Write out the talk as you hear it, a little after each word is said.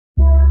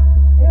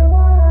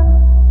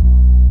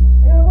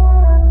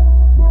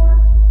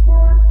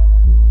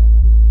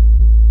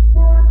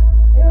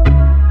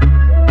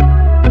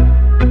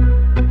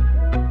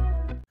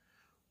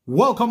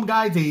Welcome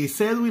guys, it's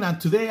Edwin and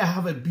today I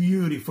have a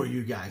beauty for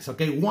you guys,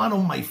 okay? One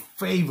of my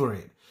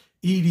favorite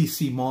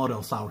EDC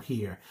models out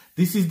here.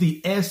 This is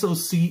the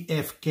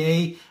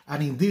SOCFK,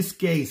 and in this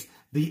case,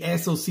 the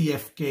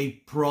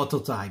SOCFK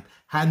prototype,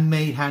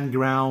 Handmade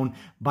Handground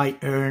by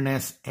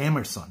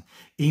Emerson.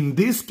 In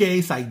this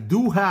case, I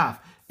do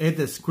have a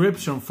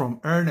description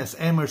from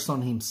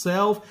Emerson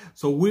himself,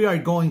 so we are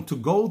going to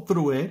go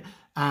through it,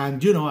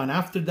 and and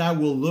after that,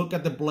 we'll look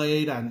at the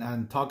blade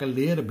and talk a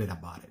little bit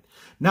about it.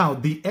 Now,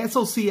 the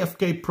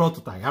SOCFK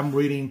prototype, I'm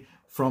reading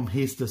from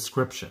his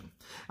description.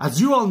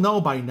 As you all know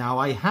by now,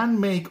 I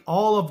hand make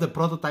all of the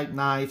prototype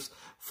knives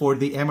for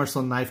the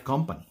Emerson Knife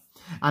Company,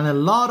 and a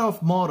lot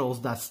of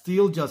models that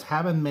still just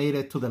haven't made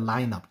it to the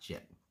lineup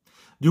yet.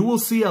 You will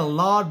see a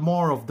lot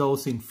more of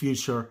those in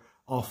future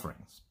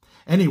offerings.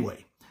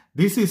 Anyway,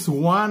 this is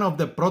one of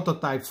the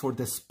prototypes for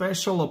the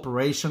Special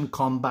Operation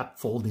Combat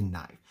Folding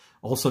Knife,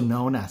 also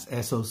known as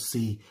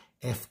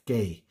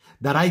SOCFK,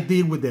 that I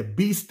did with the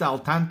B-style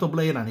tanto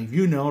blade. And if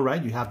you know,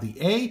 right, you have the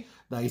A,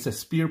 that is a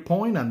spear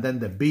point, and then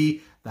the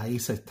B, that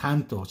is a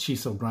tanto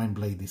chisel grind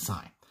blade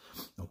design.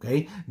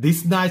 Okay,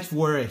 these knives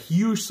were a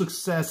huge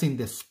success in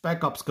the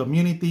Spec Ops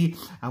community,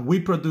 and we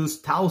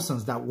produced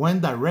thousands that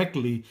went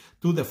directly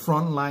to the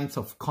front lines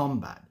of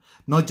combat,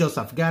 not just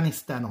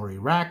Afghanistan or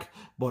Iraq,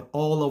 but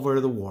all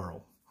over the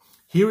world.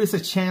 Here is a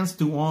chance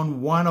to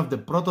own one of the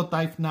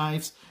prototype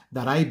knives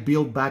that I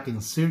built back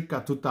in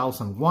circa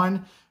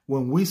 2001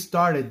 when we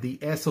started the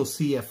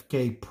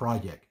SOCFK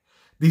project.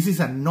 This is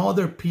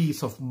another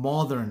piece of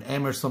modern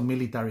Emerson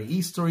military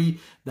history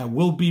that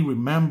will be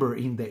remembered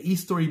in the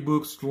history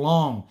books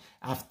long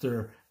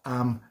after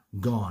I'm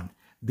gone.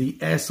 The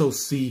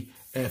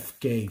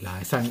SOCFK,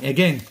 guys. And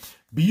again,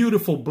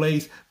 beautiful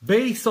blades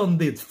based on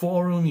the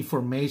forum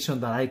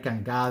information that I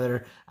can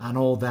gather and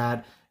all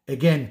that.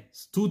 Again,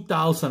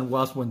 2000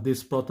 was when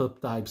these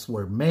prototypes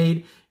were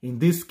made. In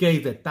this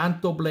case, the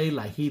tanto blade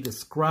like he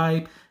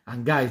described.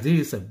 And guys,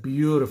 this is a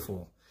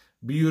beautiful,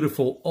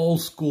 beautiful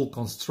old school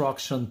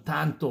construction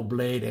tanto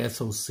blade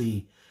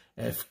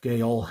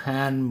SOCFK, all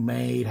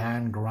handmade,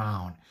 hand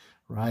ground,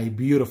 right?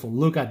 Beautiful.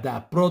 Look at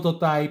that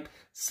prototype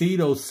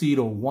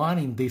 001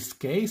 in this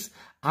case.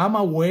 I'm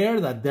aware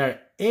that there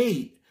are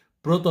 8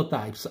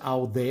 prototypes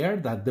out there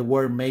that they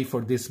were made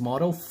for this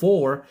model,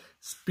 4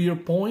 spear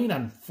point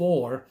and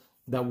 4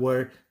 that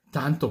were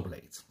tanto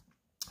blades.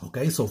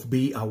 Okay, so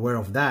be aware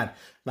of that.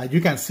 Like you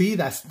can see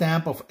that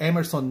stamp of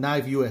Emerson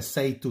Knife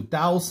USA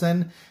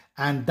 2000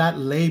 and that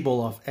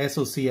label of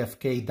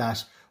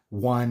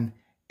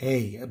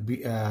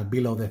SOCFK-1A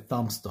below the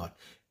thumb stud.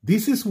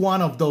 This is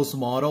one of those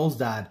models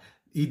that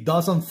it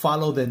doesn't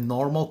follow the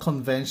normal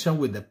convention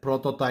with the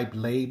prototype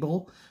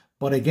label.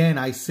 But again,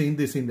 I've seen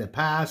this in the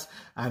past,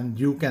 and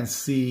you can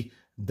see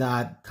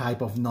that type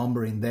of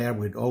number in there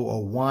with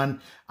 001.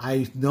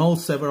 I know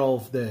several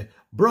of the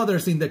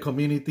brothers in the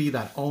community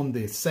that own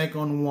the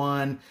second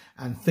one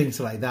and things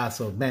like that.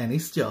 So man,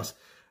 it's just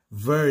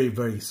very,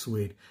 very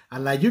sweet.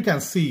 And like you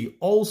can see,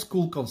 old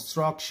school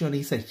construction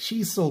is a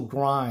chisel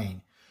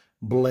grind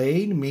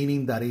blade,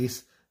 meaning that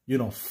it's,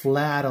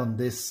 flat on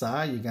this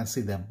side. You can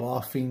see the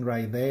buffing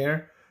right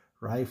there,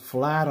 right?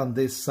 Flat on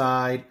this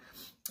side.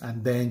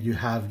 And then you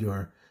have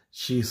your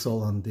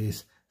chisel on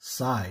this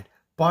side.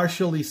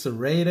 Partially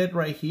serrated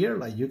right here,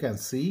 like you can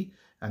see.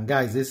 And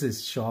guys, this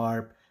is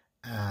sharp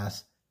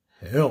as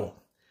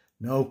hell.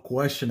 No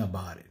question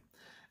about it.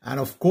 And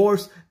of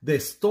course, the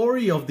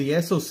story of the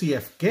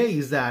SOCFK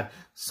is that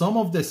some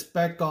of the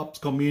Spec Ops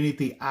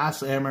community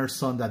asked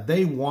Emerson that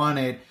they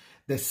wanted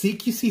the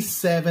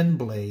CQC7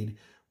 blade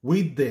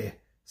with the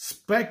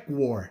Spec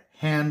War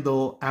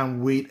handle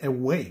and with a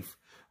wave.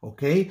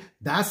 Okay,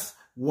 that's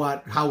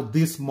how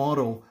this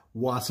model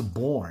was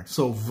born.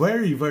 So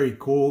very, very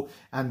cool.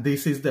 And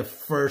this is the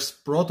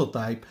first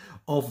prototype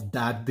of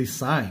that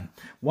design.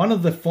 One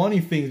of the funny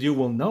things you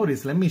will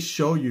notice, let me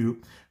show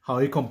you how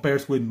it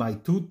compares with my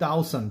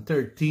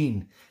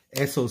 2013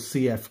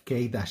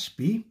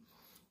 SOCFK-B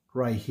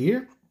right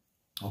here.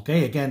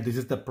 Okay, again, this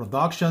is the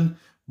production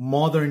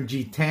modern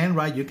G10,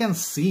 right? You can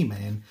see,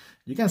 man,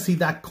 you can see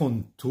that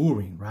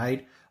contouring,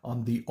 right?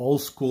 On the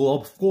old school,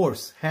 of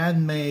course,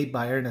 handmade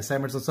by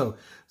Emerson. So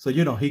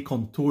he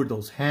contoured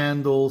those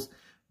handles.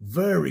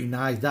 Very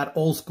nice. That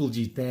old school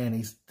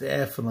G10 is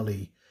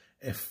definitely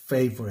a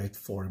favorite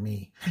for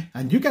me.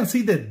 And you can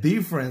see the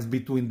difference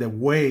between the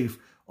wave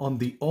on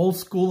the old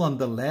school on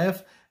the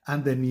left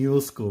and the new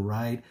school,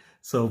 right?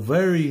 So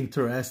very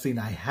interesting.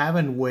 I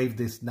haven't waved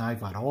this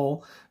knife at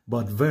all,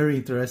 but very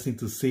interesting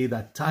to see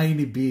that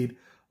tiny bit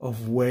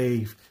of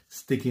wave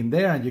sticking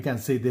there. And you can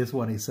see this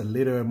one is a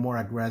little more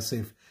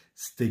aggressive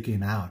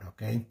sticking out,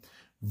 okay?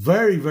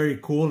 Very, very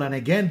cool. And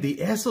again, the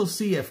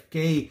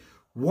SOCFK,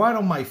 one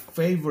of my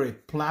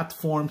favorite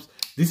platforms.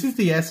 This is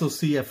the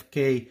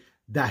SOCFK-A,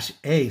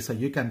 so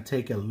you can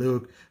take a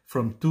look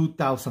from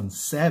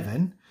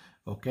 2007,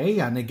 okay?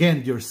 And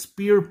again, your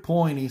spear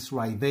point is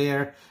right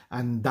there,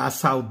 and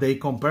that's how they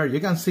compare. You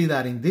can see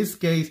that in this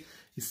case,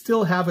 you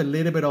still have a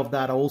little bit of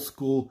that old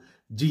school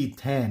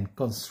G10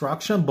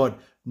 construction, but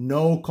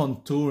no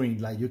contouring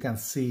like you can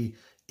see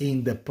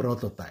in the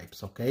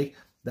prototypes, okay?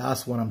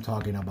 That's what I'm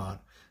talking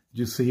about.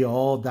 You see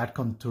all that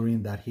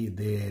contouring that he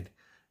did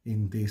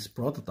in this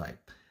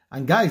prototype.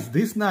 And guys,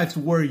 these knives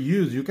were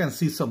used. You can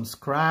see some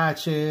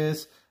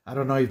scratches. I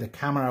don't know if the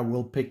camera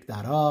will pick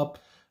that up,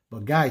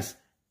 but guys,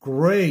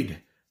 great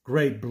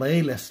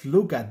blade. Let's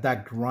look at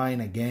that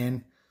grind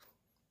again.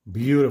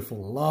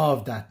 Beautiful.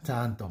 Love that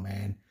tanto,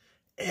 man.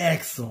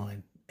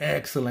 Excellent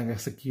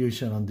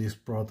execution on this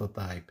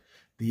prototype,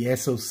 the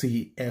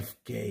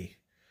SOCFK.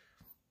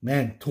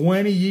 Man,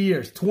 20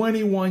 years,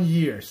 21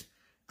 years.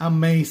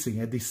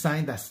 Amazing. A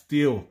design that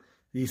still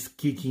is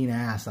kicking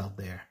ass out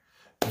there.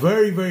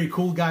 Very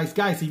cool, guys.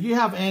 Guys, if you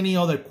have any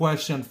other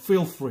question,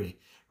 feel free,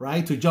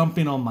 right, to jump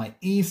in on my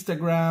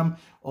Instagram,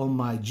 on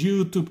my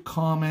YouTube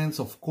comments,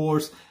 of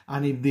course,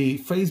 and in the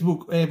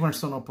Facebook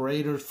Emerson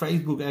Operators,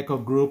 Facebook Echo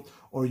group,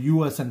 or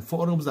USN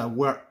forums, that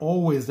we're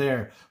always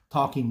there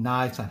talking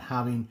knives and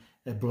having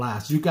a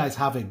blast. You guys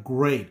have a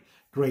great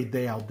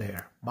day out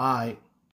there. Bye.